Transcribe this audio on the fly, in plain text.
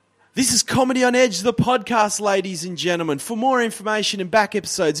This is Comedy on Edge, the podcast, ladies and gentlemen. For more information and back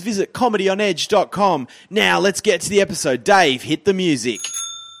episodes, visit comedyonedge.com. Now, let's get to the episode. Dave, hit the music.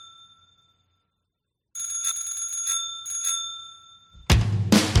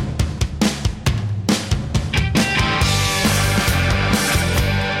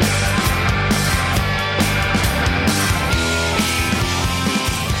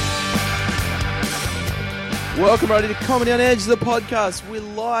 Welcome, everybody, to Comedy on Edge, the podcast. We're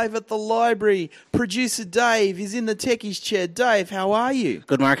live at the library. Producer Dave is in the techies chair. Dave, how are you?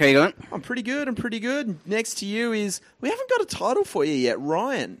 Good, Mark. How you going? I'm pretty good. Next to you is, we haven't got a title for you yet,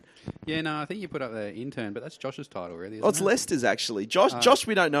 Ryan. Yeah, no, I think you put up the intern, but that's Josh's title, really, isn't Oh, it's it? Lester's, actually. Josh,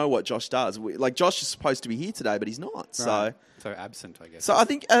 we don't know what Josh does. Josh is supposed to be here today, but he's not. Right. So absent, I guess. So I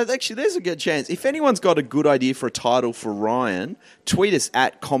think, actually, there's a good chance. If anyone's got a good idea for a title for Ryan, tweet us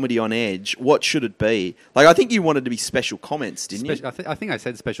at Comedy on Edge. What should it be? Like, I think you wanted to be special comments, didn't you? I think I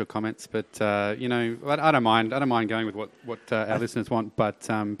said special comments, but, I don't mind. I don't mind going with what our listeners want, but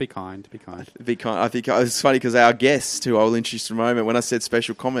be kind. Be kind. I think it's funny because our guest, who I will introduce in a moment, when I said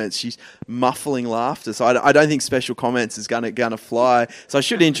special comments, she's muffling laughter. So I don't think special comments is gonna fly. So I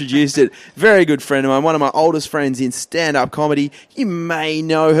should have introduced it. Very good friend of mine, one of my oldest friends in stand-up comedy. You may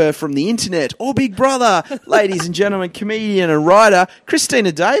know her from the internet or Big Brother. Ladies and gentlemen, comedian and writer,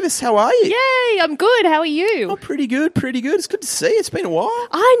 Christina Davis. How are you? Yay, I'm good. How are you? Oh, pretty good. It's good to see you. It's been a while.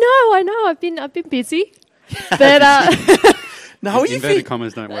 I know. I've been busy. But No, you Inverted think...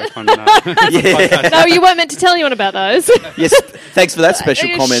 commas don't work on that. Yeah. no, you weren't meant to tell anyone about those. Yes, thanks for that special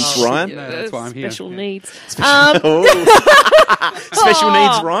comments, Ryan. No, that's why I'm here. Special needs. Special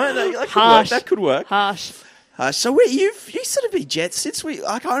needs, Ryan. That could work. Harsh. So you sort of be jet since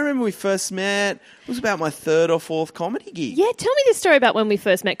I remember we first met. It was about my third or fourth comedy gig. Yeah, tell me this story about when we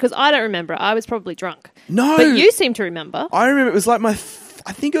first met, because I don't remember. I was probably drunk. No, but you seem to remember. I remember it was like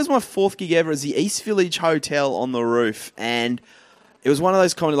I think it was my fourth gig ever. It was the East Village Hotel on the roof, and it was one of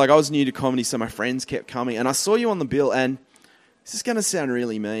those comedy. Like, I was new to comedy, so my friends kept coming, and I saw you on the bill. And this is going to sound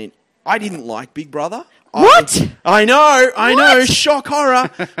really mean. I didn't like Big Brother. What? I know. Shock horror.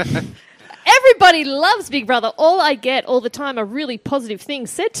 Everybody loves Big Brother. All I get all the time are really positive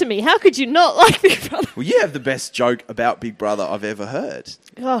things said to me. How could you not like Big Brother? Well, you have the best joke about Big Brother I've ever heard.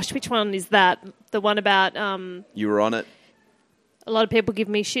 Gosh, which one is that? The one about... You were on it. A lot of people give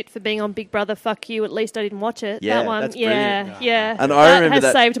me shit for being on Big Brother. Fuck you. At least I didn't watch it. Yeah, that one. that's yeah, brilliant. yeah. And I remember has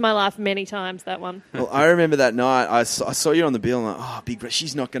that saved my life many times. That one. Well, I remember that night. I saw you on the bill, and I'm like, oh, Big Brother,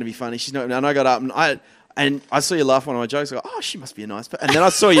 she's not going to be funny. She's not. And I got up and I saw you laugh at one of my jokes. I go, oh, she must be a nice person. And then I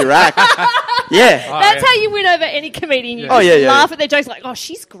saw your act. Yeah. That's how you win over any comedian. You laugh at their jokes like, oh,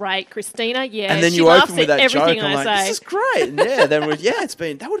 she's great, Christina. Yeah. And then she you laughs open with at that joke. everything I'm I like, say. this is great. And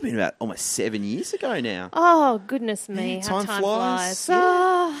that would have been about almost 7 years ago now. Oh, goodness me. How Time time flies. flies.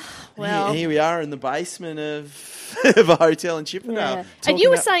 Oh, well. Here we are in the basement of a hotel in Chippendale. Yeah. And you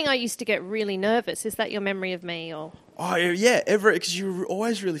were saying I used to get really nervous. Is that your memory of me? Or? Oh, yeah, because you were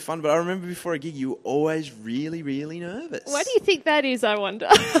always really fun. But I remember before a gig, you were always really, really nervous. Why do you think that is, I wonder?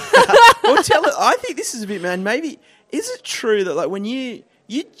 Well, tell it. I think this is a bit, man, maybe, is it true that, like, when you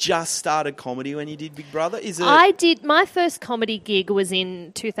just started comedy when you did Big Brother? Is it? I did. My first comedy gig was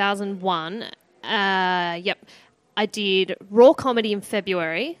in 2001. Yep. I did Raw Comedy in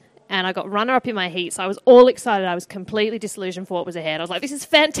February. And I got runner-up in my heat, so I was all excited. I was completely disillusioned for what was ahead. I was like, this is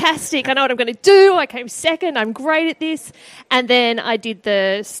fantastic. I know what I'm going to do. I came second. I'm great at this. And then I did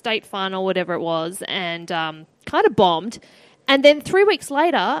the state final, whatever it was, and kind of bombed. And then 3 weeks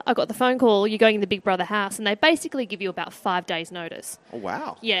later, I got the phone call, you're going in the Big Brother house, and they basically give you about 5 days' notice. Oh,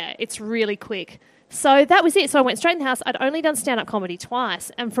 wow. Yeah, it's really quick. So that was it. So I went straight in the house. I'd only done stand-up comedy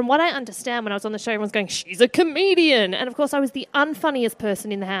twice. And from what I understand, when I was on the show, everyone's going, she's a comedian. And, of course, I was the unfunniest person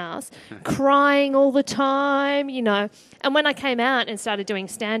in the house, crying all the time, you know. And when I came out and started doing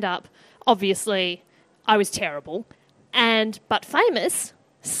stand-up, obviously I was terrible, but famous.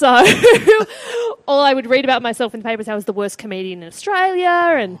 So all I would read about myself in the papers, I was the worst comedian in Australia,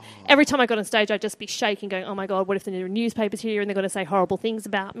 and every time I got on stage, I'd just be shaking, going, oh, my God, what if the newspapers here and they're going to say horrible things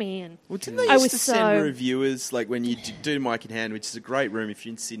about me? And well, didn't they used to send reviewers, like when you do Mike in Hand, which is a great room if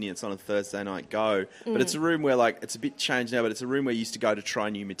you're in Sydney, it's on a Thursday night, go. But it's a room where, like, it's a bit changed now, but it's a room where you used to go to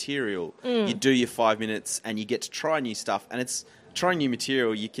try new material. You do your 5 minutes and you get to try new stuff, and it's trying new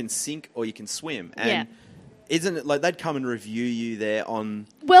material, you can sink or you can swim. And isn't it like they'd come and review you there on...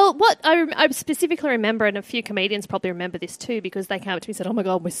 Well, what I specifically remember, and a few comedians probably remember this too, because they came up to me and said, oh my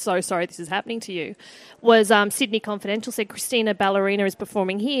God, we're so sorry this is happening to you, was Sydney Confidential said, Christina Ballerina is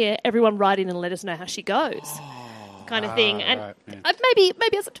performing here. Everyone write in and let us know how she goes. Kind of thing. And right, yeah. maybe I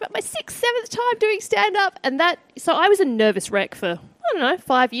was up to about my 6th, 7th time doing stand-up, and so I was a nervous wreck for don't know,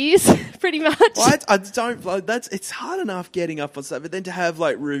 5 years, pretty much. I don't. Like, it's hard enough getting up on stuff, but then to have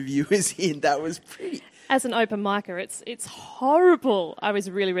like reviewers in, that was pretty. As an open micer, it's horrible. I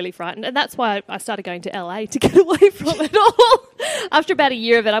was really, really frightened. And that's why I started going to LA to get away from it all. After about a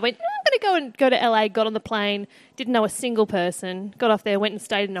year of it, I went, I'm going to go to LA, got on the plane, didn't know a single person, got off there, went and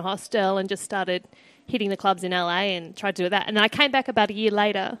stayed in a hostel and just started hitting the clubs in LA and tried to do that. And then I came back about a year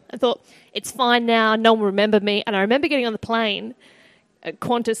later and thought, it's fine now, no one will remember me. And I remember getting on the plane at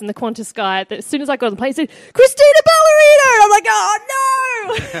Qantas, and the Qantas guy, as soon as I got on the plane, he said, Christina Ballerino! And I'm like, oh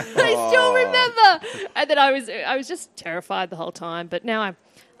no! I still remember! And then I was just terrified the whole time. But now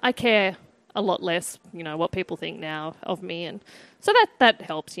I care a lot less, what people think now of me. And so that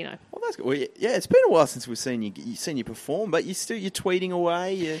helps, Well, that's good. Well, yeah, it's been a while since we've seen you perform, but you're tweeting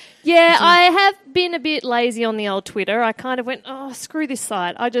away. Yeah, I have been a bit lazy on the old Twitter. I kind of went, screw this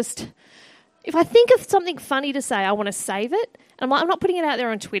site. If I think of something funny to say, I want to save it. And I'm not putting it out there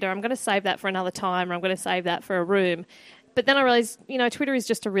on Twitter. I'm going to save that for another time, or I'm going to save that for a room. But then I realised, Twitter is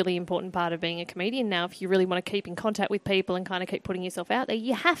just a really important part of being a comedian now. If you really want to keep in contact with people and kind of keep putting yourself out there,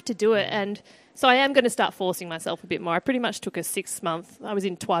 you have to do it. And so I am going to start forcing myself a bit more. I pretty much took a 6-month. I was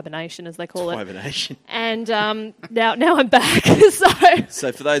in twibernation, as they call it. Twibernation. And now I'm back.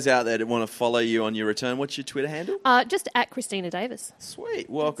 So for those out there that want to follow you on your return, what's your Twitter handle? Just at Christina Davis. Sweet.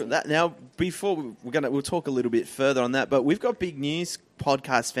 Welcome. That now before we'll talk a little bit further on that, but we've got big news,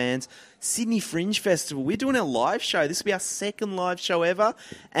 podcast fans. Sydney Fringe Festival. We're doing a live show. This will be our second live show ever,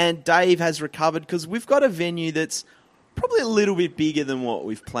 and Dave has recovered because we've got a venue that's probably a little bit bigger than what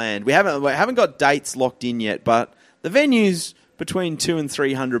we've planned. We haven't got dates locked in yet, but the venue's between 200 and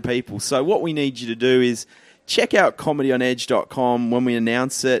 300 people. So what we need you to do is check out comedyonedge.com when we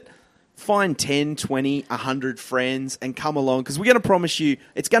announce it. Find 10, 20, 100 friends and come along because we're going to promise you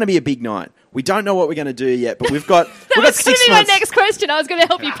it's going to be a big night. We don't know what we're going to do yet, but we've got that was going to be my next question. I was going to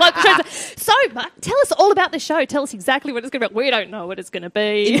help you plug the show. So, Mark, tell us all about the show. Tell us exactly what it's going to be. We don't know what it's going to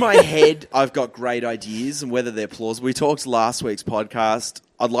be. In my head, I've got great ideas and whether they're plausible. We talked last week's podcast.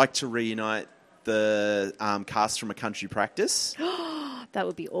 I'd like to reunite the cast from A Country Practice. That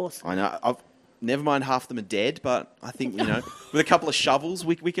would be awesome. I know. Never mind, half of them are dead, but I think, with a couple of shovels,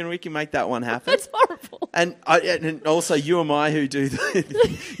 we can make that one happen. That's horrible. And also You Am I, who do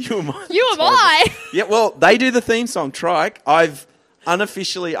the... You Am I. You Am I? Yeah, well, they do the theme song, Trike. I've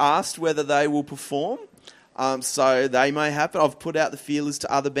unofficially asked whether they will perform, so they may happen. I've put out the feelers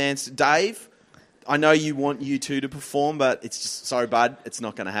to other bands. Dave, I know you want U2 to perform, but it's just, sorry, bud, it's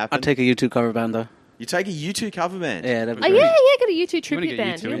not going to happen. I'll take a U2 cover band, though. You take a U2 cover band? Yeah, that'd be great. great. Got a U2 tribute we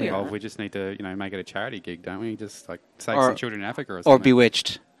band. Get U2 involved. We just need to, make it a charity gig, don't we? Just like save some children in Africa or something. Or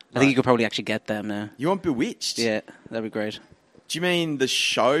Bewitched. I think you could probably actually get them now. You want Bewitched? Yeah, that'd be great. Do you mean the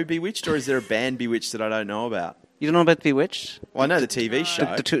show Bewitched, or is there a band Bewitched that I don't know about? You don't know about Bewitched? Well, I know the TV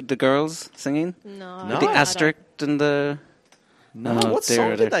show. The girls singing? No. The asterisk and the... No, what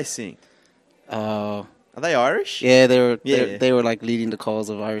song did they sing? Oh... Are they Irish? Yeah, they were like leading the cause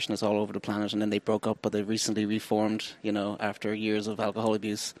of Irishness all over the planet, and then they broke up, but they recently reformed, after years of alcohol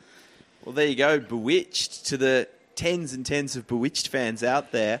abuse. Well, there you go, Bewitched. To the tens and tens of Bewitched fans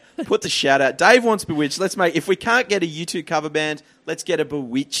out there, put the shout out. Dave wants Bewitched. If we can't get a U2 cover band, let's get a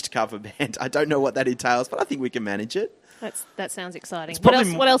Bewitched cover band. I don't know what that entails, but I think we can manage it. That sounds exciting.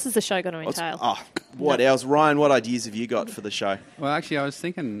 What else is the show going to entail? What else? Ryan, what ideas have you got for the show? Well, actually, I was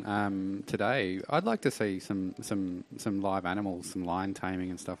thinking today, I'd like to see some live animals, some lion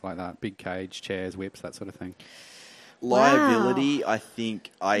taming and stuff like that. Big cage, chairs, whips, that sort of thing. Liability, I think.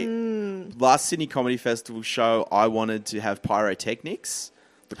 Last Sydney Comedy Festival show, I wanted to have pyrotechnics.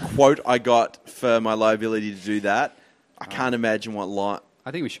 The quote I got for my liability to do that, I can't imagine what I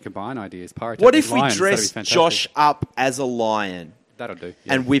think we should combine ideas. Pyrotechnics, what if we lions, dressed Josh up as a lion? That'll do.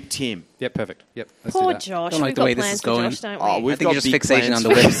 Yeah. And whipped him. Yep, perfect. Yep. Let's Poor do that. Josh. Don't like We've the got way this plans is for going. Josh, don't we? We've I think got you're just big fixating plans on the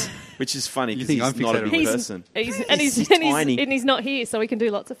for whips. him, which is funny because think I'm he's not a fixated big on person. He's tiny. and he's not here, so we can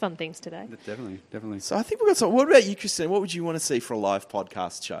do lots of fun things today. Definitely. So I think we've got some. What about you, Christine? What would you want to see for a live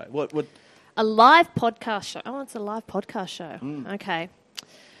podcast show? What? A live podcast show. Oh, it's a live podcast show. Okay.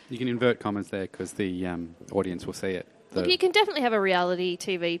 You can invert commas there because the audience will see it. Look, you can definitely have a reality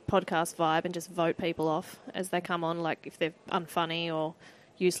TV podcast vibe and just vote people off as they come on, like if they're unfunny or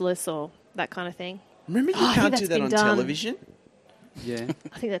useless or that kind of thing. Remember, you can't do that on television. Yeah.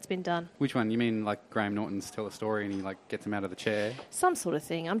 I think that's been done. Which one? You mean like Graham Norton's Tell a Story and he gets him out of the chair? Some sort of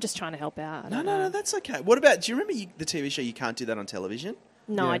thing. I'm just trying to help out. No, that's okay. What about? Do you remember the TV show? You can't do that on television.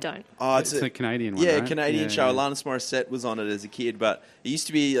 No, Yeah. I don't. Oh, It's a Canadian one, Yeah, right? Canadian Yeah, show. yeah. Alanis Morissette was on it as a kid, but it used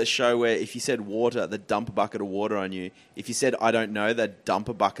to be a show where if you said water, they'd dump a bucket of water on you. If you said, I don't know, they'd dump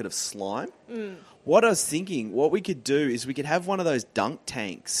a bucket of slime. What I was thinking, what we could do is we could have one of those dunk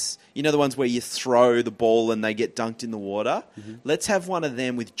tanks. You know, the ones where you throw the ball and they get dunked in the water? Mm-hmm. Let's have one of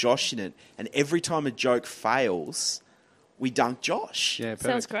them with Josh in it. And every time a joke fails, we dunk Josh. Yeah, perfect.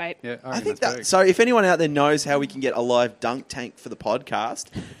 Sounds great. Yeah, I think that's that. perfect. So, if anyone out there knows how we can get a live dunk tank for the podcast,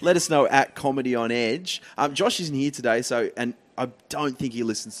 let us know at Comedy on Edge. Josh isn't here today, and I don't think he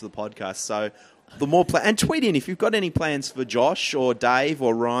listens to the podcast. So, the more and tweet in if you've got any plans for Josh or Dave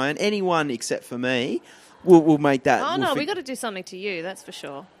or Ryan, anyone except for me. We'll make that. Oh, we'll no, we got to do something to you, that's for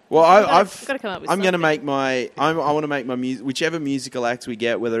sure. Well, I've got to come up with I'm going to something. make my. I want to make my music. Whichever musical act we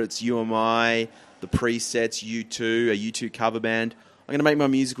get, whether it's you or my, the presets, U2, a U2 cover band. I'm going to make my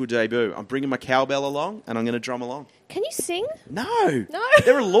musical debut. I'm bringing my cowbell along, and I'm going to drum along. Can you sing? No. No.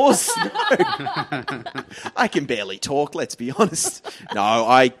 There are laws. No. I can barely talk, let's be honest. No,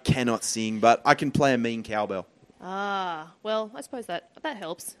 I cannot sing, but I can play a mean cowbell. Ah, well, I suppose that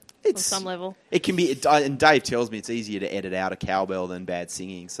helps on It's- some level. It can be, and Dave tells me it's easier to edit out a cowbell than bad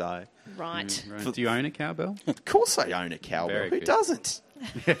singing, so Right. Right. Do you own a cowbell? of course I own a cowbell. Very Who good. doesn't?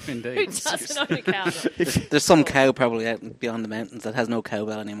 Yeah, Who indeed. doesn't own a cowbell? There's some cow probably out beyond the mountains that has no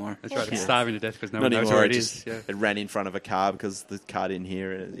cowbell anymore. That's right. Okay. It's starving to death because no Not one knows anymore. where It it just is. Yeah. it ran in front of a car because the car didn't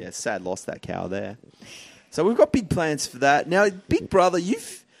hear it. Yeah, sad lost that cow there. So we've got big plans for that. Now, Big Brother,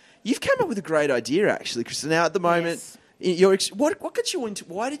 you've come up with a great idea actually, Chris. Now at the moment, Yes. what got you into?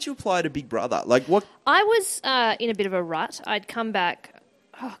 Why did you apply to Big Brother? Like what? I was in a bit of a rut. I'd come back.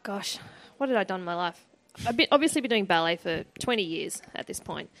 Oh gosh, what had I done in my life? Obviously been doing ballet for 20 years at this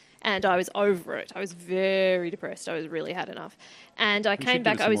point, and I was over it. I was very depressed. I was really had enough, and I You came should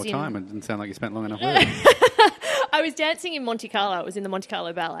back. give I us was some more in. time. It didn't sound like you spent long enough with it. I was dancing in Monte Carlo. I was in the Monte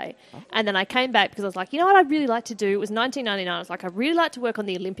Carlo Ballet. And then I came back because I was like, you know what I'd really like to do? It was 1999. I was like, I'd really like to work on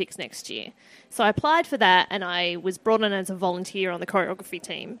the Olympics next year. So I applied for that, and I was brought on as a volunteer on the choreography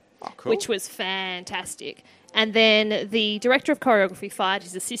team, cool. which was fantastic. And then the director of choreography fired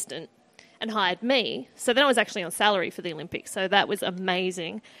his assistant and hired me. So then I was actually on salary for the Olympics. So that was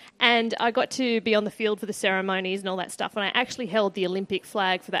amazing. And I got to be on the field for the ceremonies and all that stuff. And I actually held the Olympic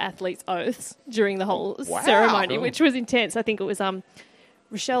flag for the athletes' oaths during the whole ceremony, Cool. which was intense. I think it was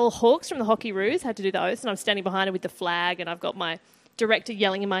Rochelle Hawkes from the Hockey Roos had to do the oaths, and I'm standing behind her with the flag, and I've got my director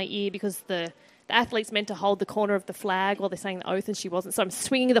yelling in my ear because the athlete's meant to hold the corner of the flag while they're saying the oath, and she wasn't. So I'm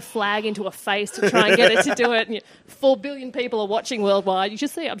swinging the flag into her face to try and get her to do it. And 4 billion people are watching worldwide. You should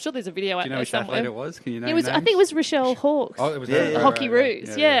see it. I'm sure there's a video Do out you know there which athlete somewhere. it was? Can you name It was. I think it was Rochelle Hawkes. Oh, it was Yeah, her, yeah. The Hockey right.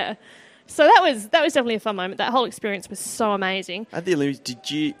 Roos, yeah. So that was definitely a fun moment. That whole experience was so amazing. At the Olympics, did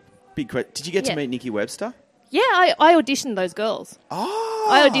you get to Yeah. meet Nikki Webster? Yeah, I auditioned those girls. Oh,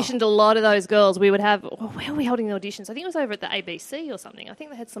 I auditioned a lot of those girls. We would have... where were we holding the auditions? I think it was over at the ABC or something. I think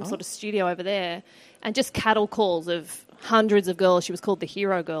they had some sort of studio over there. And just cattle calls of hundreds of girls. She was called the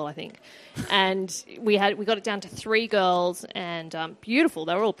Hero Girl, I think. And we got it down to 3 girls, and beautiful.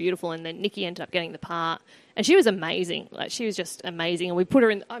 They were all beautiful. And then Nikki ended up getting the part. And she was amazing. Like, she was just amazing. And we put her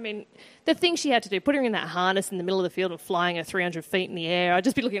in... I mean, the thing she had to do, put her in that harness in the middle of the field and flying her 300 feet in the air. I'd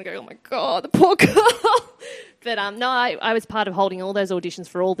just be looking and go, oh, my God, the poor girl. But no, I was part of holding all those auditions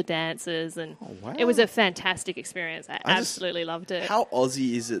for all the dancers. And wow. it was a fantastic experience. I just- absolutely loved it. How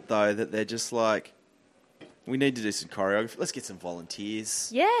Aussie is it though that they're just like, we need to do some choreography. Let's get some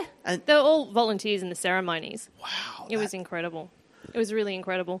volunteers. Yeah. And- They were all volunteers in the ceremonies. Wow, It was incredible. It was really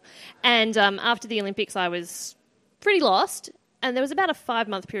incredible. And after the Olympics, I was pretty lost. And there was about a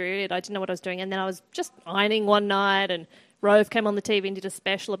 5-month period. I didn't know what I was doing. And then I was just ironing one night, and Rove came on the TV and did a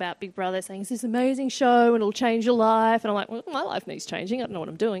special about Big Brother saying, it's this amazing show and it'll change your life. And I'm like, well, my life needs changing. I don't know what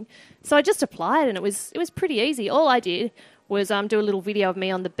I'm doing. So I just applied, and it was pretty easy. All I did was do a little video of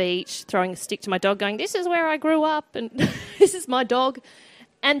me on the beach, throwing a stick to my dog, going, this is where I grew up, and this is my dog.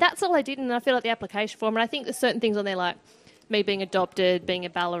 And that's all I did, and I filled out the application form. And I think there's certain things on there, like me being adopted, being a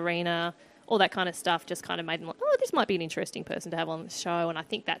ballerina, all that kind of stuff just kind of made them like, oh, this might be an interesting person to have on the show. And I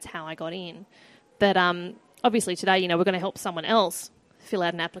think that's how I got in. But obviously today, we're going to help someone else fill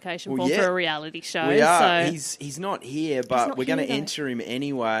out an application form for a reality show. We are. So, He's not here, but not we're going to here, though. enter him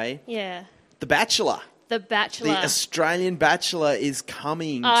anyway. yeah. The Bachelor. The Bachelor. The Australian Bachelor is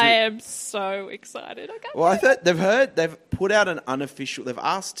coming. I am so excited. I can't Well, I thought they've put out an unofficial. They've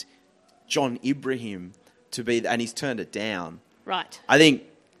asked John Ibrahim to be, and he's turned it down. Right. I think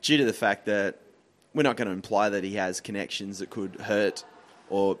due to the fact that we're not going to imply that he has connections that could hurt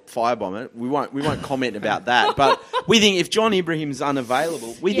or firebomb it. We won't comment about that. But we think if John Ibrahim's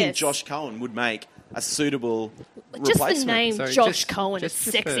unavailable, we think Yes. Josh Cohen would make a suitable Just replacement. the name So Josh just- Cohen is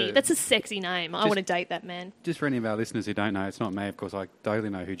just sexy. for- That's a sexy name. I just- want to date that man. Just for any of our listeners who don't know, it's not me, of course. I totally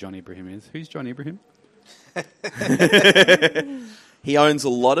know who John Ibrahim is. Who's John Ibrahim? He owns a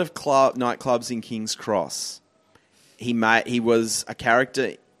lot of nightclubs in King's Cross. He was a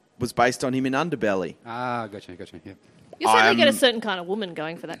character, was based on him in Underbelly. Ah, gotcha. Yep. You certainly get a certain kind of woman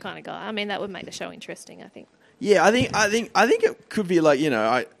going for that kind of guy. I mean, that would make the show interesting, I think. Yeah, I think it could be like,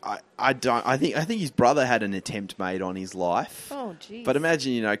 I think his brother had an attempt made on his life. Oh, geez. But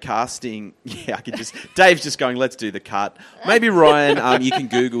imagine, casting. Yeah, Dave's just going, let's do the cut. Maybe Ryan, you can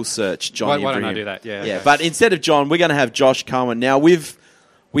Google search John. Why don't I do that? Yeah. Yeah, but instead of John, we're going to have Josh Cohen. Now we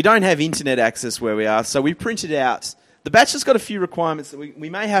don't have internet access where we are, so we printed out. The Bachelor's got a few requirements that we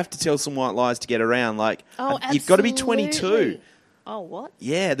may have to tell some white lies to get around. Like, you've got to be 22. Oh, what?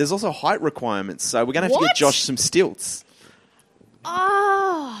 Yeah, there's also height requirements, so we're going to have to get Josh some stilts.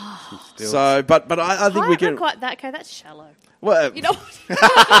 Oh. So, but I think we can. That's shallow. Well, You know what?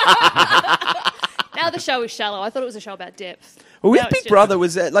 Now the show is shallow. I thought it was a show about depth. well, with Now it's Big just- Brother,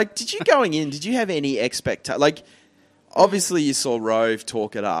 was that like? Did you going in? Did you have any expectation? Like, obviously you saw Rove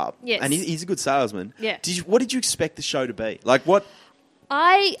talk it up. Yes. And he's a good salesman. Yeah. What did you expect the show to be? Like what?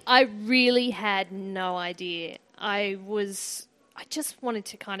 I really had no idea. I just wanted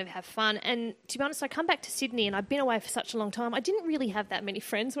to kind of have fun. And to be honest, I come back to Sydney and I've been away for such a long time. I didn't really have that many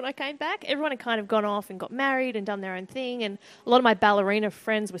friends when I came back. Everyone had kind of gone off and got married and done their own thing. And a lot of my ballerina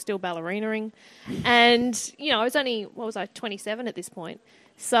friends were still ballerinaing. And, I was only, 27 at this point.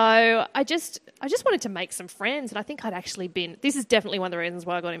 So I just wanted to make some friends. And I think I'd actually been, this is definitely one of the reasons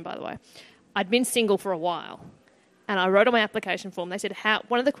why I got in, by the way. I'd been single for a while. And I wrote on my application form, they said,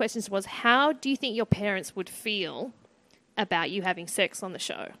 one of the questions was, how do you think your parents would feel about you having sex on the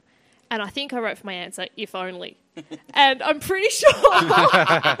show? And I think I wrote for my answer, if only. And I'm pretty sure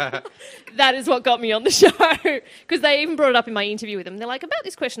that is what got me on the show. Because they even brought it up in my interview with them. They're like, about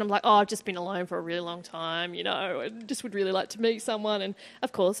this question, I'm like, I've just been alone for a really long time, and just would really like to meet someone. And,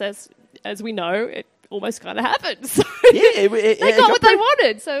 of course, as we know, it almost kind of happened. So Yeah, they got what they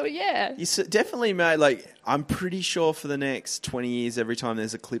wanted. So, yeah. You definitely made, like, I'm pretty sure for the next 20 years, every time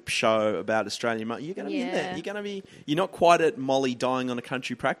there's a clip show about Australian, you're going to be in there. You're not quite at Molly dying on a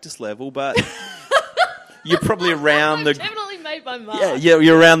country practice level, but you're probably around I've definitely made my mark. Yeah,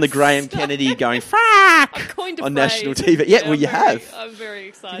 you're around the Graham Kennedy going, fuck, I'm coined a on phrase. national TV. Yeah, well, you have. I'm very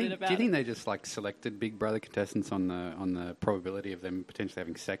excited about Do you think it. they just selected Big Brother contestants on the probability of them potentially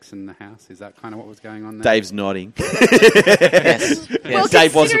having sex in the house? Is that kind of what was going on there? Dave's nodding. Yes. Well,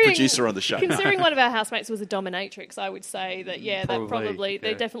 Dave was a considering- producer on the show. Considering one of our housemates was a dominatrix, I would say that, Probably,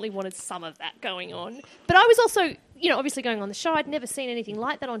 they yeah. definitely wanted some of that going on. But I was also, obviously going on the show, I'd never seen anything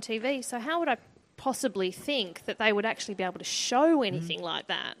like that on TV, so how would I possibly think that they would actually be able to show anything like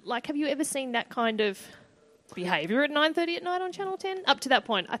that? Like, have you ever seen that kind of behaviour at 9:30 at night on Channel 10? Up to that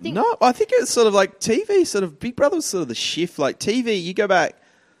point, I think... No, I think it's sort of like TV, Big Brother was sort of the shift. Like TV, you go back,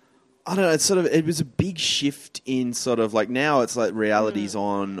 I don't know, it was a big shift in now it's like reality's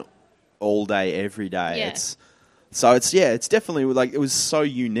on all day, every day. Yeah. It's definitely it was so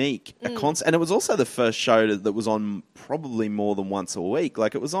unique. And it was also the first show that was on probably more than once a week.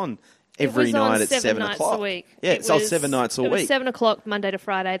 Like it was on every night at 7 o'clock. A week. Yeah, it's on 7 nights a It was week. 7 o'clock Monday to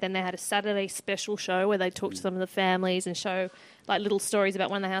Friday. Then they had a Saturday special show where they talked to some of the families and show little stories about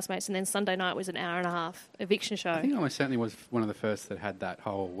one of the housemates. And then Sunday night was an hour and a half eviction show. I think I almost certainly was one of the first that had that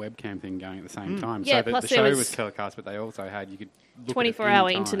whole webcam thing going at the same time. Yeah, so plus the there show was was telecast, but they also had, you could look 24-hour at it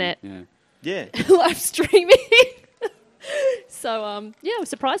any time. internet. Yeah. Yeah. Live streaming. So, I was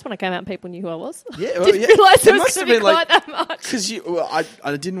surprised when I came out and people knew who I was. Yeah, well, Didn't yeah. realise it was must going have to be been quite that much. Because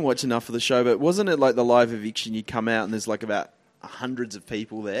I didn't watch enough of the show, but wasn't it like the live eviction? You come out and there's about hundreds of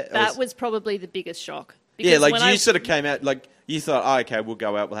people there. That was probably the biggest shock. Yeah, Because when you sort of came out, you thought, okay, we'll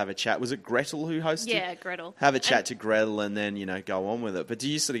go out, we'll have a chat. Was it Gretel who hosted? Yeah, Gretel. Have a chat to Gretel and then, go on with it. But do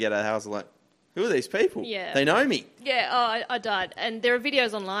you sort of get out of the house like, who are these people? Yeah. They know me. Yeah, I died. And there are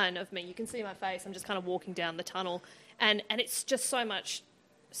videos online of me. You can see my face. I'm just kind of walking down the tunnel. And it's just so much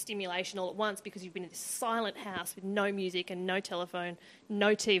stimulation all at once because you've been in this silent house with no music and no telephone, no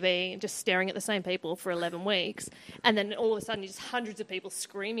TV, and just staring at the same people for 11 weeks. And then all of a sudden, just hundreds of people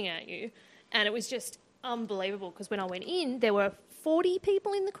screaming at you. And it was just unbelievable because when I went in, there were 40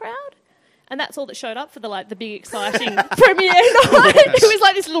 people in the crowd. And that's all that showed up for the big, exciting premiere night. It was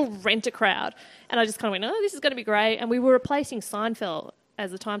like this little renter crowd. And I just kind of went, oh, this is going to be great. And we were replacing Seinfeld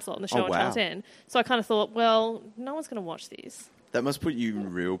as the time slot on the show on Channel 10. So I kind of thought, well, no one's going to watch this. That must put you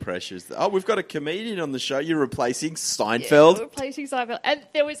in real pressures. Oh, we've got a comedian on the show. You're replacing Yeah, Seinfeld. we were replacing Seinfeld. And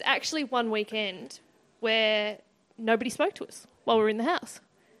there was actually one weekend where nobody spoke to us while we were in the house.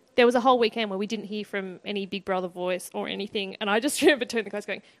 there was a whole weekend where we didn't hear from any Big Brother voice or anything, and I just remember turning to the guys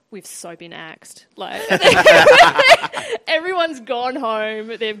going, "We've so been axed. Like everyone's gone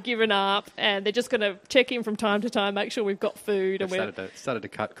home, they've given up, and they're just going to check in from time to time, make sure we've got food." And Started to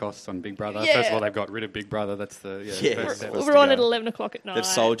cut costs on Big Brother. Yeah. First of all, they've got rid of Big Brother. That's the first step. we're on at 11 o'clock at night. They've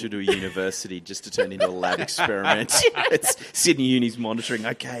sold you to a university just to turn into a lab experiment. It's Sydney Uni's monitoring.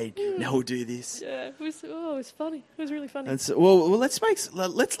 Okay, now we'll do this. Yeah, it was funny. It was really funny. And so, well, let's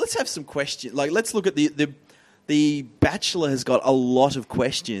have some questions. Like, let's look at the Bachelor has got a lot of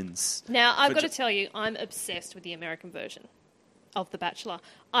questions. Now, I've got to tell you, I'm obsessed with the American version of The Bachelor.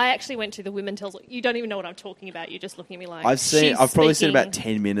 I actually went to the Women Tells All. You don't even know what I'm talking about. You're just looking at me like... I've probably seen about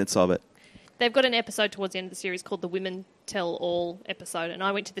 10 minutes of it. They've got an episode towards the end of the series called the Women Tell All episode, and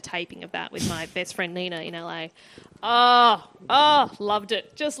I went to the taping of that with my best friend Nina in LA. Loved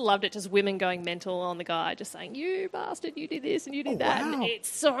it. Just loved it. Just women going mental on the guy, just saying, "You bastard, you did this and you did that." Wow. And it's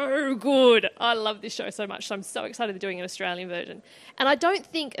so good. I love this show so much, so I'm so excited they're doing an Australian version. And I don't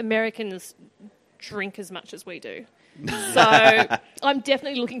think Americans drink as much as we do. So I'm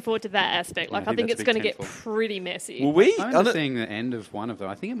definitely looking forward to that aspect. Like, I think it's going to get pretty messy. Will we? I remember seeing the end of one of them.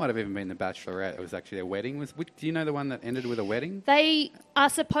 I think it might have even been The Bachelorette. It was actually a wedding. Do you know the one that ended with a wedding? They are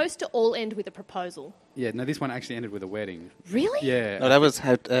supposed to all end with a proposal. Yeah, no, this one actually ended with a wedding. Really? Yeah. No, that was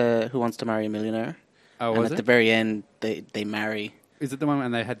Who Wants to Marry a Millionaire. Oh, and was at it? the very end, they marry. Is it the one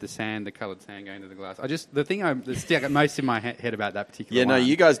when they had the coloured sand going to the glass? The thing that stuck most in my head about that particular one. Yeah, no,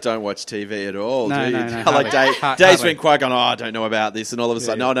 you guys don't watch TV at all, No, do you? no, no, Like Dave's hardly. been quiet going, I don't know about this, and all of a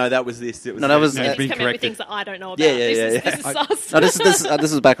sudden, Yeah. no, that was this. It was No, that was- He's been coming up with corrected. things that I don't know about. Yeah. This is sus. No,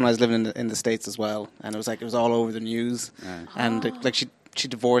 this was back when I was living in the States as well, and it was all over the news, and she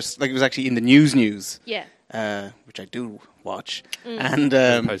divorced. Like, it was actually in the news. Yeah. Which I do watch, Mm. and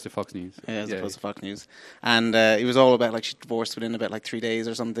As opposed to Fox News. as opposed to Fox News, and it was all about, like, she divorced within about like 3 days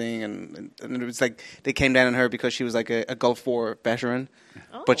or something, and it was like they came down on her because she was like a Gulf War veteran,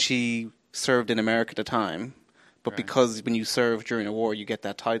 but she served in America at the time. But because when you serve during a war, you get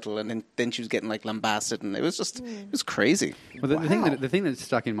that title, and then she was getting like lambasted, and it was just it was crazy. Well, the thing that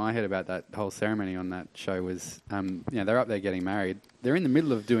stuck in my head about that whole ceremony on that show was, they're up there getting married. They're in the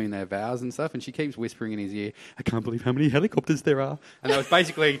middle of doing their vows and stuff, and she keeps whispering in his ear, "I can't believe how many helicopters there are." And that was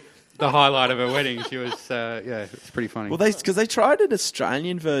basically the highlight of her wedding. She was, it's pretty funny. Well, because they tried an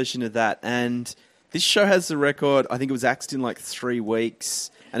Australian version of that, and this show has the record. I think it was axed in like 3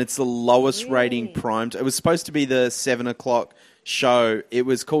 weeks, and it's the lowest rating prime. It was supposed to be the 7 o'clock show. It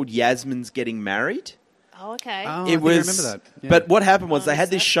was called Yasmin's Getting Married. Oh, okay. Oh, I It think I was, remember that. Yeah. but what happened was they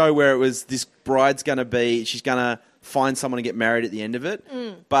had this show where it was this bride's going to be, she's going to find someone to get married at the end of it.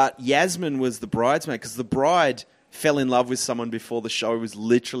 But Yasmin was the bridesmaid because the bride fell in love with someone before the show was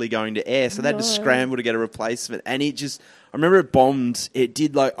literally going to air. So they had to scramble to get a replacement. And I remember it bombed. It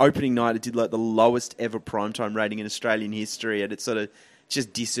did like opening night, it did like the lowest ever primetime rating in Australian history. And it sort of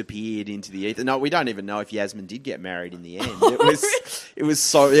just disappeared into the ether. No, we don't even know if Yasmin did get married in the end. It was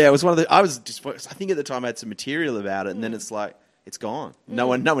so, it was one of the, I think at the time I had some material about it, and then it's like, it's gone. No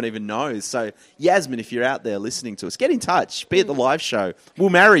one even knows. So, Yasmin, if you're out there listening to us, get in touch. Be at the live show. We'll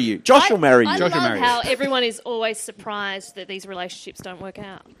marry you. Josh will marry you. I Josh will love marry you. how everyone is always surprised that these relationships don't work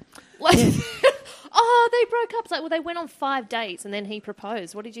out. Like, they broke up. It's like, well, they went on 5 dates and then he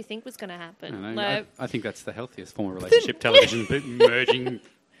proposed. What did you think was going to happen? I think that's the healthiest form of relationship, television, merging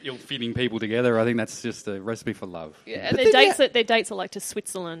ill-fitting people together. I think that's just a recipe for love. Yeah, and their dates are like to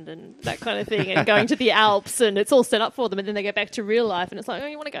Switzerland and that kind of thing, and going to the Alps, and it's all set up for them. And then they go back to real life, and it's like, oh,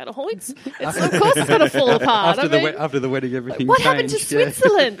 you want to go to Hoyts? Of course, it's going to fall apart. After the wedding, everything what changed. happened to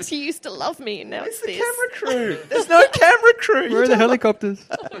Switzerland? You used to love me, and now it's the this. camera crew. There's no camera crew. Where are the helicopters?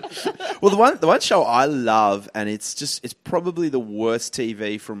 Well, the one show I love, and it's probably the worst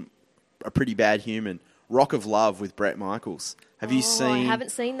TV from A Pretty Bad Human, Rock of Love with Bret Michaels. Have you seen? I haven't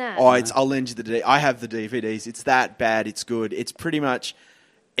seen that. Oh, I'll lend you the I have the DVDs. It's that bad. It's good. It's pretty much.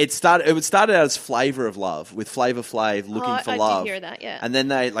 It started out as Flavor of Love with Flavor Flav looking for I love. did hear that, yeah. And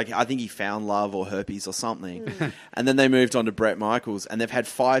then I think he found love or herpes or something. And then they moved on to Bret Michaels, and they've had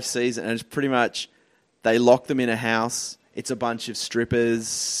 5 seasons, and it's pretty much they lock them in a house. It's a bunch of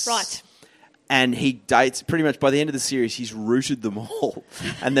strippers. Right. And he dates, pretty much by the end of the series, he's rooted them all.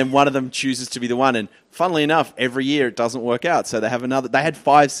 And then one of them chooses to be the one. And funnily enough, every year it doesn't work out. So they had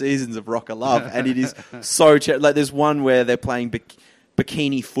 5 seasons of Rock of Love. And it is so, like there's one where they're playing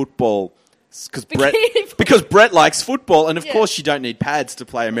bikini football. Because Brett likes football. And of course you don't need pads to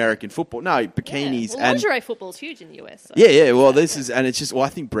play American football. No, bikinis. Yeah. Well, lingerie football is huge in the US. So. Yeah. Well, it's just, I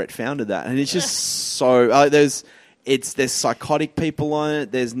think Brett founded that. And it's just so, there's psychotic people on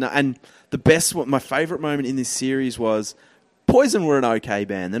it. And the best one, my favourite moment in this series was Poison were an okay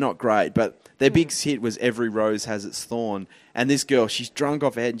band. They're not great, but their big hit was Every Rose Has Its Thorn. And this girl, she's drunk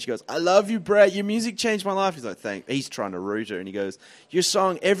off her head, and she goes, I love you, Brett. Your music changed my life. He's like, thank. He's trying to root her, and he goes, your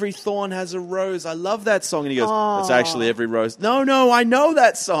song, Every Thorn Has a Rose. I love that song. And he goes, it's actually Every Rose. No, I know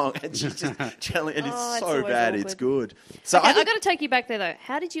that song. And she's just telling, and it's so always bad. awkward. It's good. So Okay, I I've think got to take you back there, though.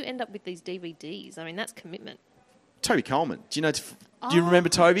 How did you end up with these DVDs? I mean, that's commitment. Toby Coleman. Do you know? Do you remember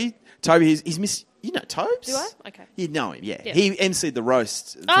Toby? Toby, he's Miss. You know Tobes? Do I? Okay. You know him, yeah. Yeah. He emceed the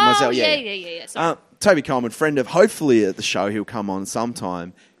roast for Oh, myself. yeah. Sorry. Toby Coleman, friend of, hopefully at the show he'll come on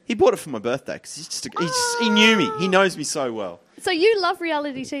sometime. He bought it for my birthday because he knew me. He knows me so well. So you love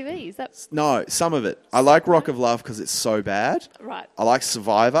reality TV? Is that No, some of it. I like Rock of Love because it's so bad. right? I like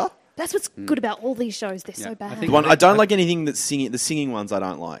Survivor. That's what's good about all these shows. They're so Yeah, I bad. think- The one I don't like anything that's singing. The singing ones I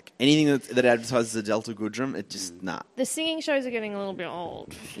don't like. Anything that advertises the Delta Goodrum, it just nah. The singing shows are getting a little bit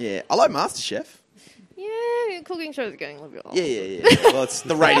old. Yeah, I like MasterChef. Yeah, cooking shows are getting a little bit old. Yeah. Well, it's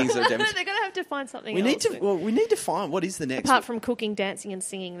the ratings are demonstrating. They're going to have to find something We else. need to find what is the next. Apart from cooking, dancing, and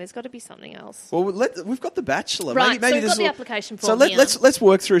singing, there's got to be something else. Well, we've got The Bachelor. Right, maybe so we've this got the will- application So form here. let's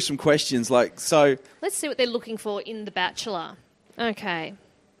work through some questions. Let's see what they're looking for in The Bachelor. Okay.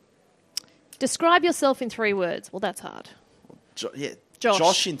 Describe yourself in 3 words. Well, that's hard.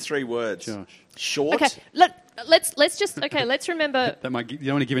 Josh in 3 words. Josh. Short. Okay, let's remember. That might, you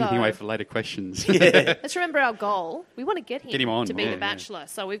don't want to give anything No. away for later questions. Let's remember our goal. We want to get Get him on, to be yeah, The yeah. Bachelor.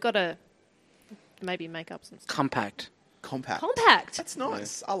 So we've got to maybe make up some stuff. Compact. Compact. Compact. That's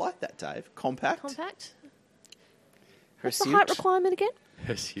nice. I like that, Dave. Compact. Compact. What's the Hirsute. height requirement again?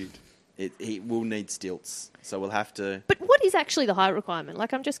 Pursuit. He will need stilts, so we'll have to. But what is actually the height requirement?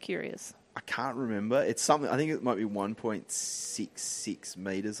 Like, I'm just curious. I can't remember. It's something. I think it might be 1.66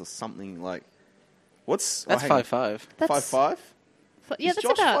 meters or something like. What's That's 5'5". That's 5'5"? Yeah, Is that's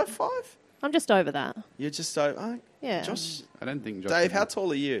Josh about. 5'5"? I'm just over that. You're just so. Yeah. Josh. I don't think Josh. Dave, how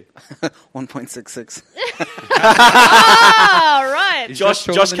tall are you? 1.66. Ah, right. Is Josh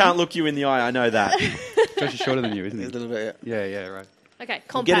taller than can't you? look you in the eye. I know that. Josh is shorter than you, isn't A he? little bit. Yeah, right. Okay,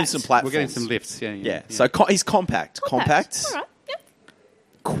 compact. We'll get him some platforms. We'll get him some lifts. Yeah. Yeah. So he's compact. Compact. All right. Yep.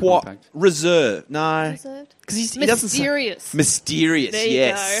 Compact. Reserve. No. Reserved. Because he doesn't say. Mysterious. Mysterious. There you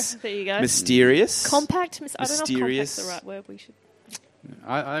yes. go. There you go. Mysterious. Compact. I don't know if Mysterious. compact's the right word. We should.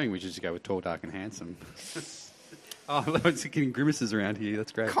 I think we should just go with tall, dark, and handsome. Oh, loads of getting grimaces around here.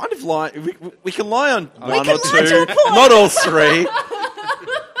 That's great. Kind of lie. We can lie on one can or lie to two, a point. not all three.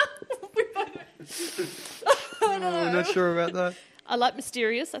 I'm not sure about that. I like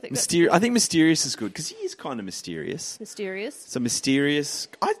mysterious. I think that's I think mysterious is good because he is kind of mysterious. mysterious. So mysterious.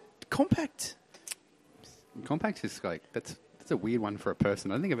 Compact. Compact is like that's a weird one for a person.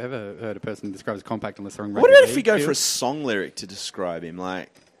 I don't think I've ever heard a person described as compact unless they're on What Radio about if we go Field. for a song lyric to describe him,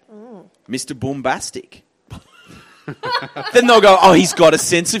 like Mr. Bombastic? Then they'll go, oh, he's got a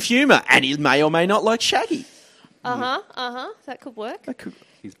sense of humour, and he may or may not like Shaggy. That could work. That could,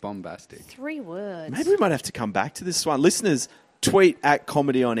 He's bombastic. 3 words. maybe we might have to come back to this one. Listeners, tweet at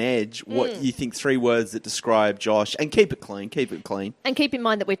Comedy on Edge what you think 3 words that describe Josh, and keep it clean. Keep it clean. And keep in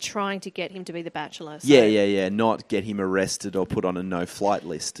mind that we're trying to get him to be the Bachelor. So. Yeah. Not get him arrested or put on a no-flight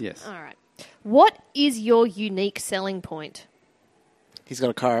list. Yes. All right. What is your unique selling point? He's got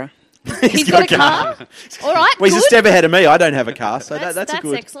a car. He's got a car. All right. Well, he's a good. step ahead of me. I don't have a car, so that's a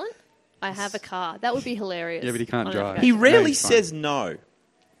good. excellent. I have a car. That would be hilarious. Yeah, but he can't on drive. a- He rarely he's fine. says no.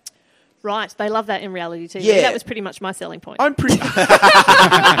 Right. They love that in reality TV. Yeah. That was pretty much my selling point. I'm pretty. That's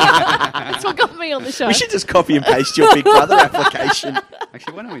what got me on the show. We should just copy and paste your Big Brother application.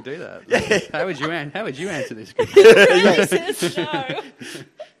 Actually, why don't we do that? How would you answer this? He says no.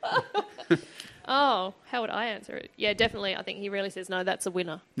 Oh, how would I answer it? Yeah, definitely. I think he really says no. That's a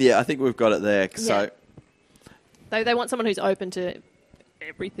winner. Yeah, I think we've got it there. So, They want someone who's open to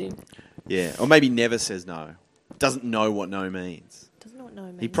everything. yeah, or maybe never says no. Doesn't know what no means. Doesn't know what no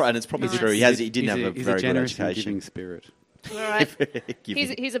means. And it's probably Nice. true. He didn't have a he's very good generous and education. giving spirit. All right.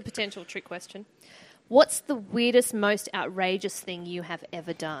 Giving. Here's a potential trick question. What's the weirdest, most outrageous thing you have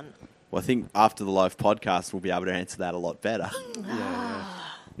ever done? Well, I think after the live podcast, we'll be able to answer that a lot better.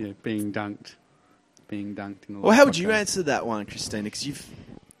 Yeah, being dunked in the. Well, how would you podcast. answer that one, Christina? Because you've.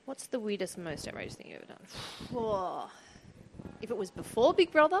 What's the weirdest, most outrageous thing you've ever done? Oh. If it was before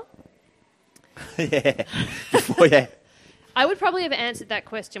Big Brother, Yeah. Before, yeah. I would probably have answered that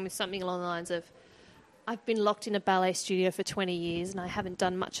question with something along the lines of, I've been locked in a ballet studio for 20 years and I haven't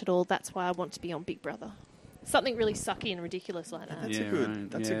done much at all. That's why I want to be on Big Brother. Something really sucky and ridiculous like that. That's Yeah, a good.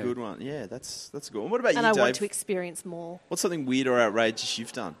 right, That's yeah. a good one. Yeah, that's a good one. What about And you, I Dave? want to experience more. What's something weird or outrageous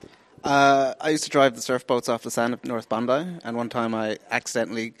you've done? I used to drive the surf boats off the sand of North Bondi, and one time I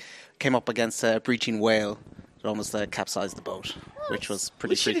accidentally came up against a breaching whale It almost capsized the boat, which was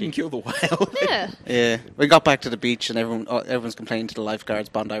pretty She freaky. didn't kill the whale. Yeah. Yeah, we got back to the beach and everyone's complaining to the lifeguards,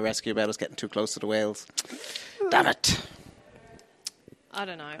 Bondi Rescue, about us getting too close to the whales. Damn it! I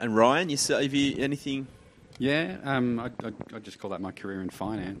don't know. And Ryan, have you anything? Yeah, I just call that my career in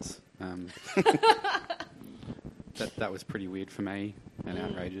finance. That was pretty weird for me and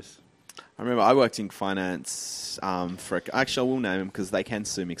outrageous. I remember I worked in finance actually I will name them because they can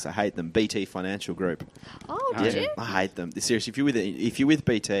sue me because I hate them. BT Financial Group. Oh, did Yeah. you? I hate them. Seriously, if you're with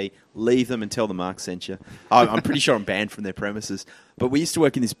BT, leave them and tell them Mark sent you. I'm pretty sure I'm banned from their premises. But we used to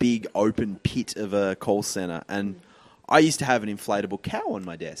work in this big open pit of a call centre, and I used to have an inflatable cow on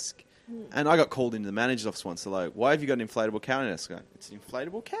my desk. And I got called into the manager's office once. They're like, "Why have you got an inflatable cow on your desk?" I go, "It's an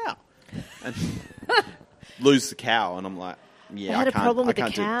inflatable cow." And lose the cow, and I'm like, "Yeah, They had I a can't, problem I with the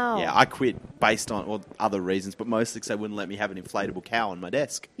can't do-" cow. Yeah, I quit based on other reasons, but mostly because they wouldn't let me have an inflatable cow on my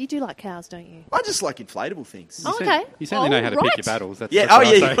desk. You do like cows, don't you? I just like inflatable things. Oh, okay. You certainly know how to pick Alright. your battles. That's, Yeah. that's Oh,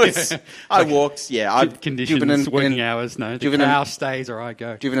 what yeah. I'll say. Yes. I walked. Yeah. I Conditions, You've been working in- hours. No, the you've been in- cow stays or I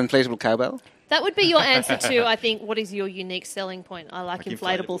go. Do you have an inflatable cowbell? That would be your answer to, I think, what is your unique selling point? I like Like inflatable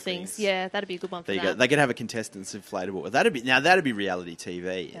inflatable things. things. Yeah, that'd be a good one for There you go. that. They could have a contestant's inflatable. That'd be reality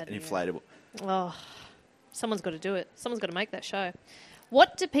TV. That'd An be inflatable. Oh, someone's got to do it. Someone's got to make that show.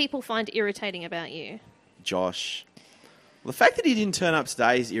 What do people find irritating about you? Josh. Well, the fact that he didn't turn up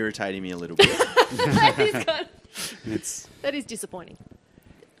today is irritating me a little bit. that, is kind It's that is disappointing.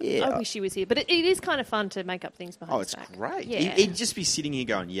 yeah. I wish he was here, but it is kind of fun to make up things behind Oh, his it's back. great. Yeah. He'd just be sitting here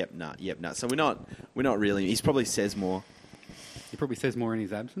going, "Yep, nah." So we're not really. He probably says more. He probably says more in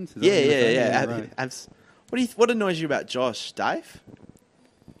his absence. Is that Yeah, what you were saying? yeah. Right. What annoys you about Josh, Dave?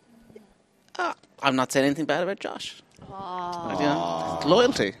 I'm not saying anything bad about Josh. Oh. You know, it's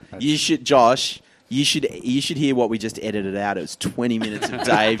loyalty. You should, Josh. You should hear what we just edited out. It was 20 minutes of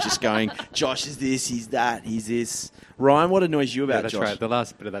Dave just going, "Josh is this, he's that, he's this." Ryan, what annoys you Yeah, about that's Josh? right. The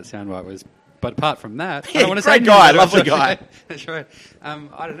last bit of that soundbite was. But apart from that, I Yeah, don't want to great say guy, anything lovely about it. guy. That's right.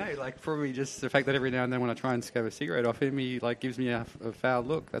 I don't know, like probably just the fact that every now and then when I try and scab a cigarette off him, he like gives me a foul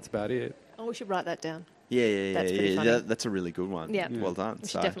look. That's about it. Oh, we should write that down. Yeah. That's pretty funny. That's a really good one. Yeah. Well done. We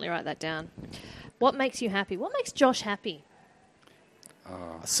should definitely write that down. What makes you happy? What makes Josh happy?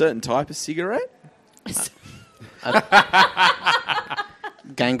 A certain type of cigarette?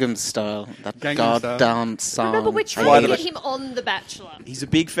 Gangnam Style. That Gangnam Style. goddamn song. Remember, we're trying Flight to of get the- him on The Bachelor. He's a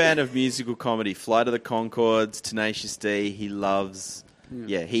big fan of musical comedy. Flight of the Conchords, Tenacious D, he loves.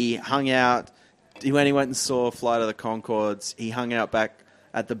 Yeah, he hung out. When he went and saw Flight of the Conchords, he hung out back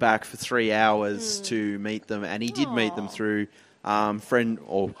at the back for 3 hours to meet them, and he did meet them Aw. through friend,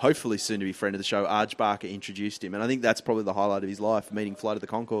 or hopefully soon to be friend of the show, Arj Barker introduced him, and I think that's probably the highlight of his life, meeting Flight of the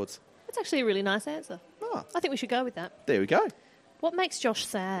Conchords. That's actually a really nice answer. Oh, I think we should go with that. there we go. What makes Josh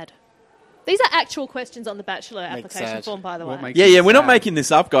sad? These are actual questions on the Bachelor Makes application sad. form, by the way. What makes Yeah, you we're not sad? making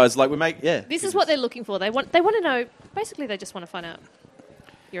this up, guys. Like This is what they're looking for. They want to know. Basically, they just want to find out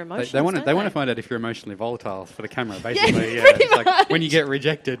your emotions. They want to. don't They want to find out if you're emotionally volatile for the camera. Yeah, Basically, yeah. pretty It's like, much. when you get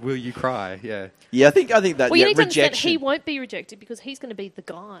rejected, will you cry? Yeah. Yeah, I think that Well, you yeah, need to understand rejection. he won't be rejected because he's going to be the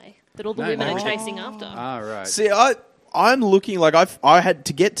guy that all the women are chasing after. Ah, right. See, I'm looking like I had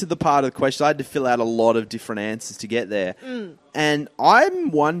to get to the part of the question. I had to fill out a lot of different answers to get there, and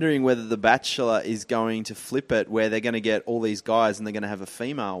I'm wondering whether The Bachelor is going to flip it, where they're going to get all these guys and they're going to have a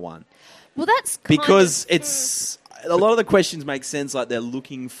female one, Well, that's kind because of, it's a lot of the questions make sense. Like they're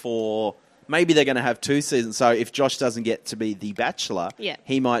looking for. Maybe they're going to have 2 seasons. So if Josh doesn't get to be the Bachelor, Yeah.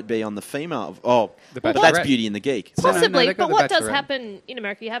 he might be on the female. Oh, The but that's Bachelorette. Beauty and the Geek. So- No, possibly. they've got But The what does Bachelorette. happen in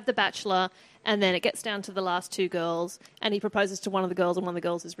America? You have The Bachelor, and then it gets down to the last 2 girls, and he proposes to one of the girls, and one of the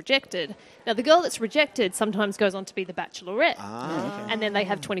girls is rejected. Now, the girl that's rejected sometimes goes on to be the Bachelorette, and then they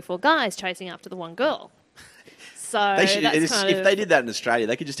have 24 guys chasing after the one girl. So They should, that's kind if of, they did that in Australia,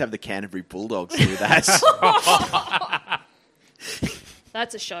 they could just have the Canterbury Bulldogs do that.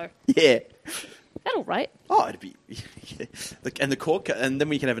 that's a show. Yeah. That'll rate. Oh, it'd be, and the court, and then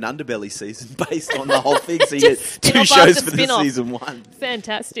we can have an underbelly season based on the whole thing. So you Just get 2 spin-off shows after for the spin-off. season 1.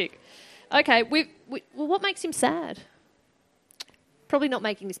 Fantastic. Okay, well, what makes him sad? Probably not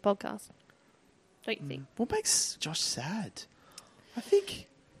making this podcast. Don't you think? What makes Josh sad? I think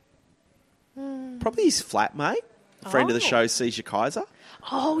probably his flatmate, friend of the Oh. show, Seizure Kaiser.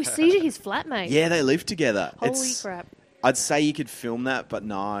 Oh, we see his flatmate. Yeah, they live together. Holy crap. I'd say you could film that, but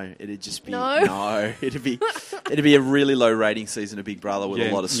no, it'd just be No? It'd be a really low rating season of Big Brother with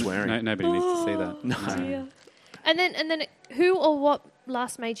a lot of swearing. Nobody needs to see that. No. Dear. And then, who or what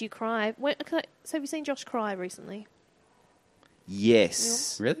last made you cry? So have you seen Josh cry recently?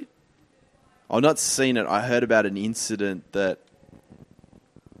 Yes. Really? I've not seen it. I heard about an incident that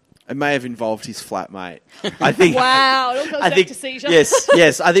It may have involved his flatmate. I think. Wow, it all comes I back think to seizure.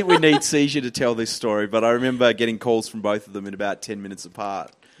 yes. I think we need Seizure to tell this story. But I remember getting calls from both of them in about 10 minutes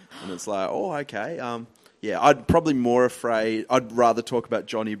apart, and it's like, oh, okay. Yeah, I'd probably more afraid. I'd rather talk about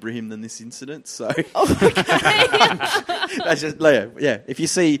John Ibrahim than this incident. So, that's just, yeah. If you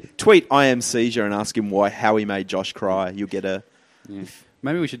see, tweet I am Seizure and ask him how he made Josh cry. You'll get a. Yeah.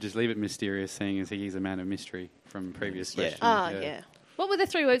 Maybe we should just leave it mysterious, seeing as he is a man of mystery from previous questions. Yeah. What were the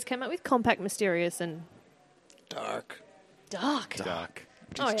 3 words came up with? Compact, mysterious, and Dark. dark. Dark.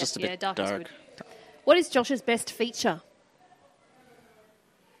 Just a bit dark. dark. Is good. What is Josh's best feature?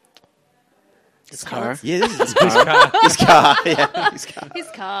 His car. Yeah, this is his car. His car. Yeah, his car. His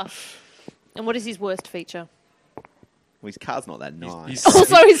car. And what is his worst feature? Well, his car's not that nice. He's-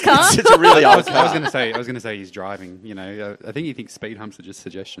 Also his car. It's a really I old was car. going to say he's driving. You know, I think he thinks speed humps are just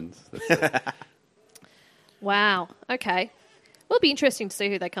suggestions. Wow. Okay. Well, it'll be interesting to see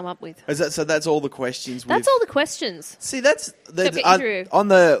who they come up with. Is that, so that's all the questions. That's all the questions. See, that's Except for Andrew. on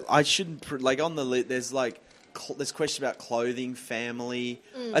the. I shouldn't on the. There's there's questions about clothing, family.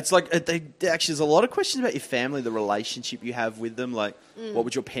 It's like actually there's a lot of questions about your family, the relationship you have with them. Like, what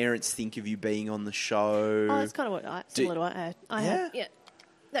would your parents think of you being on the show? Oh, that's kind of what similar to what I had. Yeah. Yeah,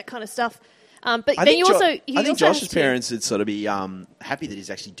 that kind of stuff. But I then think you also, you I think also Josh's have to- parents would sort of be happy that he's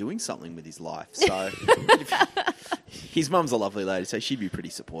actually doing something with his life. So his mum's a lovely lady, so she'd be pretty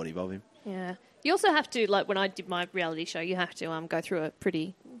supportive of him. Yeah. You also have to, like, when I did my reality show, you have to go through a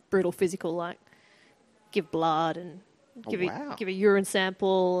pretty brutal physical, like give blood and give a urine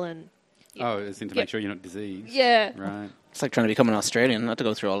sample and. Oh, it's to make sure you're not diseased. Yeah. Right. It's like trying to become an Australian. Not to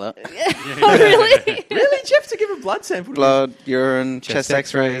go through all that. Oh, really? Really, do you have to give a blood sample? Blood, urine, chest Chest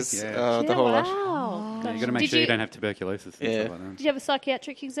X-rays, X-rays, the whole lot. Wow. Yeah, you've got to make Did sure you you- don't have tuberculosis and Yeah. stuff like that. Did you have a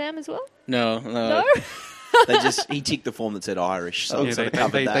psychiatric exam as well? No. No. He ticked the form that said Irish, so it sort of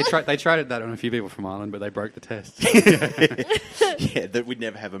covered they that. tried that on a few people from Ireland, but they broke the test. Yeah, that we'd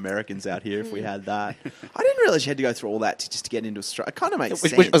never have Americans out here if we had that. I didn't realise you had to go through all that to get into Australia. It kind of makes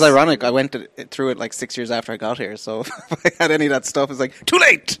sense. Which was ironic. I went through it like 6 years after I got here, so if I had any of that stuff, it's like, too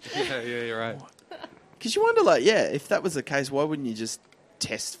late! Yeah, you're right. Because you wonder, if that was the case, why wouldn't you just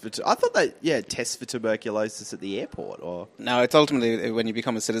test for... I thought test for tuberculosis at the airport, or... No, it's ultimately, when you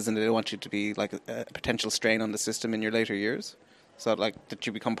become a citizen, they want you to be like a potential strain on the system in your later years. So, that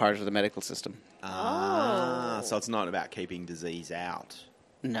you become part of the medical system. So it's not about keeping disease out.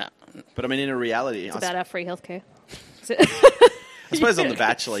 No. But I mean, in a reality... It's about our free healthcare. I suppose on The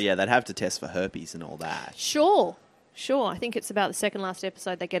Bachelor, they'd have to test for herpes and all that. Sure. I think it's about the second last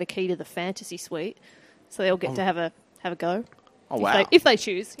episode. They get a key to the fantasy suite, so they'll get to have a go. Oh, wow. If they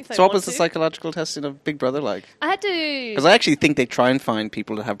choose. If they So what want was the to. psychological testing of Big Brother like? I had to. Because I actually think they try and find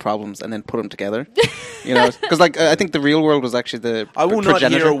people that have problems and then put them together. You know, because I think the real world was actually the I will not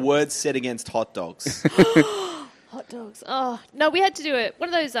progenitor. hear a word said against hot dogs. Hot dogs. Oh no, we had to do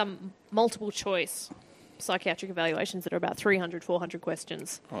one of those multiple choice psychiatric evaluations that are about 300, 400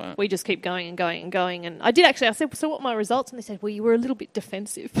 questions. Wow. We just keep going and going and going. And I did actually. I said, "So what are my results?" And they said, "Well, you were a little bit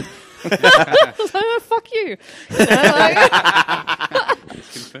defensive." I was like, "Oh, fuck you."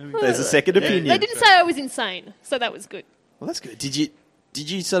 There's a second opinion. They didn't say I was insane, so that was good. Well, that's good. Did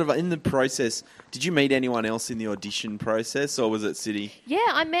you sort of, in the process, did you meet anyone else in the audition process, or was it City? Yeah,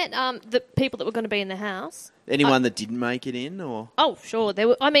 I met the people that were going to be in the house. Anyone that didn't make it in, or? Oh, sure. There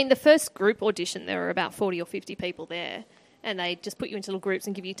were. I mean, the first group audition, there were about 40 or 50 people there, and they just put you into little groups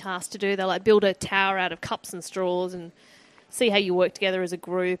and give you tasks to do. They build a tower out of cups and straws and see how you work together as a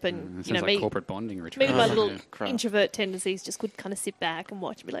group. And It sounds like corporate bonding me retreat. with my little crap. introvert tendencies just could kind of sit back and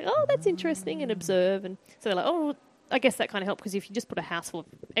watch and be like, "Oh, that's interesting," and observe. And so they're like, "Oh." I guess that kind of helped because if you just put a house full of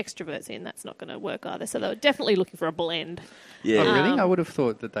extroverts in, that's not going to work either. So they were definitely looking for a blend. Yeah. Oh, really? I would have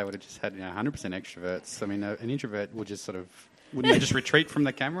thought that they would have just had 100% extroverts. I mean, an introvert will just wouldn't they just retreat from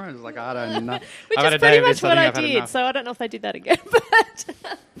the camera? It's like, I don't know. Which I've had is a day pretty of much this, what I think I've had did. enough. So I don't know if they did that again. But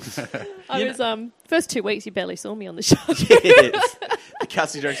I was first 2 weeks you barely saw me on the show. Yes. The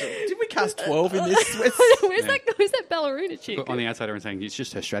casting director. Did we cast 12 in this? Where's that ballerina chick? On the outside, everyone's saying it's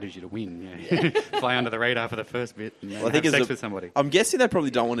just her strategy to win. Yeah. Fly under the radar for the first bit and then Well, I think have it's sex with somebody. I'm guessing they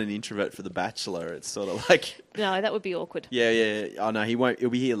probably don't want an introvert for The Bachelor. It's sort of like, No, that would be awkward. yeah. Oh no, he won't. He'll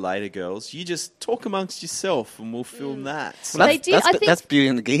be here later, girls. You just talk amongst yourself, and we'll film that. So Well, They did- I think- that's Beauty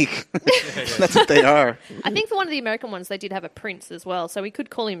and the Geek. That's what they are. I think for one of the American ones, they did have a prince as well. So we could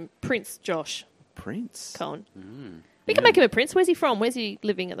call him Prince Josh Prince Cohen. We can make him a prince. Where's he from? Where's he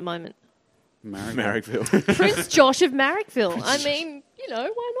living at the moment? Marrickville. Prince Josh of Marrickville. I mean, why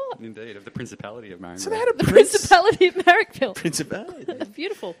Indeed, of the Principality of Marine. So they had a The prince. Principality of Marrickville. Principality.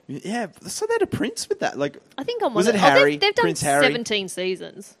 Beautiful. Yeah, so they had a prince with that. Like, I think I'm Was on it the- Harry? they've done Prince Harry? 17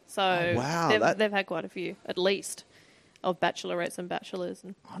 seasons. So wow, they've had quite a few, at least, of bachelorettes and bachelors.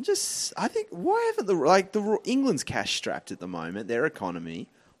 And I think, why haven't England's cash strapped at the moment, their economy.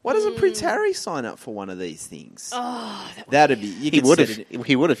 Why doesn't Prince Harry sign up for one of these things? Oh, That'd be, you He could would set if it-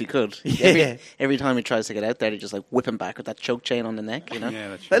 he would if he could. Yeah. Every time he tries to get out there, they just like whip him back with that choke chain on the neck. You know. Yeah,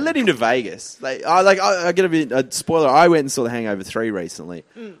 that's They true. let him to Vegas. I get a spoiler. I went and saw The Hangover 3 recently,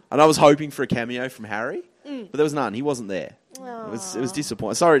 and I was hoping for a cameo from Harry, but there was none. He wasn't there. It was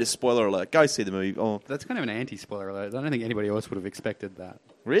disappointing. Sorry to spoiler alert. Go see the movie. Oh, That's kind of an anti-spoiler alert. I don't think anybody else would have expected that.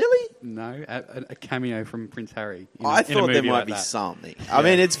 really? No, a cameo from Prince Harry. I thought there might be that. something. I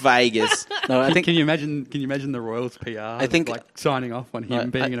mean, it's Vegas. No, I think Can you imagine the Royals PR? think- like signing off on him No,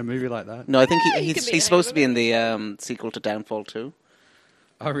 being in a movie like that. no. I think you can he's be he's supposed to be in Hangover. the sequel to Downfall 2.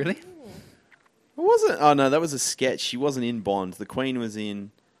 Oh, really? It wasn't. Oh no, that was a sketch. She wasn't in Bond. The Queen was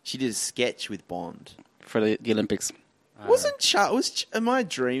in. She did a sketch with Bond. for the Olympics. Wasn't Charles? Am I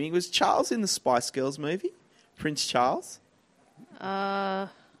dreaming? Was Charles in the Spice Girls movie? Prince Charles. I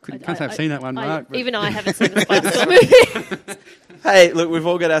Can't say I've seen that one, Mark. but- Even I haven't seen the Spice Girls movie. Hey, look, we've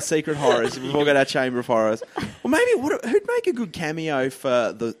all got our secret horrors. We've all got our chamber of horrors. Well, maybe who'd make a good cameo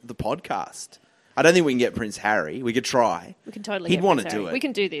for the podcast? I don't think we can get Prince Harry. We could try. We can totally. He'd get wanna Prince do Harry. it. We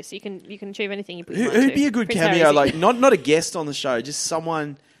can do this. You can achieve anything you put your mind Who'd to. be a good Prince cameo? Harry's Like in. not a guest on the show, just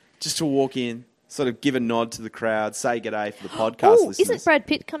someone just to walk in, sort of give a nod to the crowd, say g'day for the podcast Oh, listeners. isn't Brad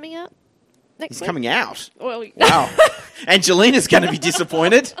Pitt coming out next He's week? coming out. Well, Wow. Angelina's going to be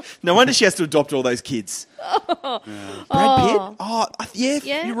disappointed. No wonder she has to adopt all those kids. Brad Pitt? Oh,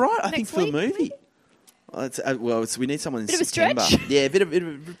 Yeah, you're right. I think next for the week, movie. maybe? We need someone in Bit of a September. stretch? Yeah, a bit of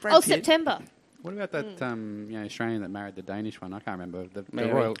Brad Oh, Pitt. September. What about that Australian that married the Danish one? I can't remember. The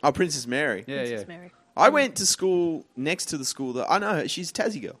Mary. royal. Oh, Princess Mary. Yeah, Princess yeah. Mary. I went to school next to the school that I know her. She's a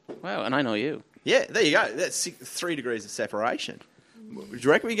Tassie girl. Wow, and I know you. Yeah, there you go. That's 3 degrees of separation. Do you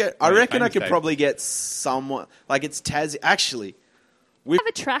reckon we get? I Very reckon I famous, could Dave. probably get someone like it's Tassie. Actually, I have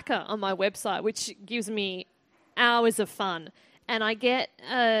a tracker on my website which gives me hours of fun, and I get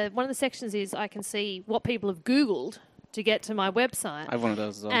one of the sections is I can see what people have Googled to get to my website. I have one of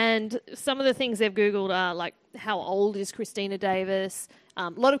those as well. And some of the things they've Googled are like, how old is Christina Davis? A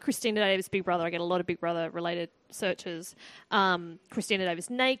lot of Christina Davis Big Brother. I get a lot of Big Brother related searches. Christina Davis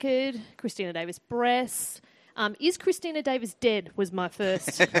naked, Christina Davis breasts. Is Christina Davis dead was my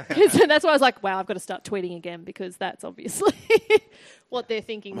first. And that's why I was like, wow, I've got to start tweeting again because that's obviously what they're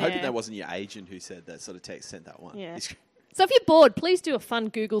thinking I'm there. hoping that wasn't your agent who said that sort of text sent that one. Yeah. Is- So if you're bored, please do a fun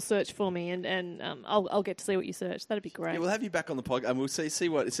Google search for me, and I'll get to see what you search. That'd be great. Yeah, we'll have you back on the podcast, and we'll see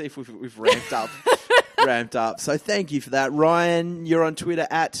if we've ramped up. Ramped up. So thank you for that, Ryan. You're on Twitter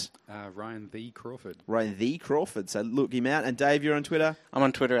at Ryan the Crawford. Ryan the Crawford. So look him out. And Dave, you're on Twitter. I'm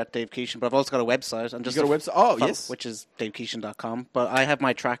on Twitter at Dave Keeshan, but I've also got a website. And just got a website? Oh, yes. Which is davekeeshan.com. But I have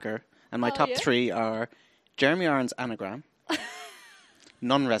my tracker, and my top yeah? 3 are Jeremy Irons' anagram,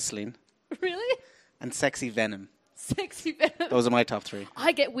 non-wrestling, Really? and sexy venom. Sexy Venom. Those are my top 3.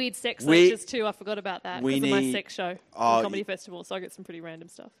 I get weird sex We- searches too. I forgot about that we because of my need- sex show Oh, on Comedy Festival. So I get some pretty random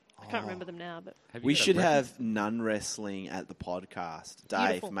stuff. I can't remember them now, but Have you We got a should reference? have nun wrestling at the podcast. Dave,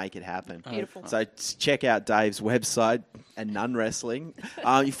 Beautiful. make it happen. Beautiful. So check out Dave's website and nun wrestling.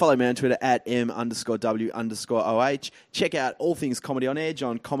 You follow me on Twitter at M_W_OH. Check out all things Comedy on Edge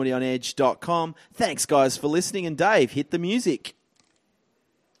on comedyonedge.com. Thanks, guys, for listening. And Dave, hit the music.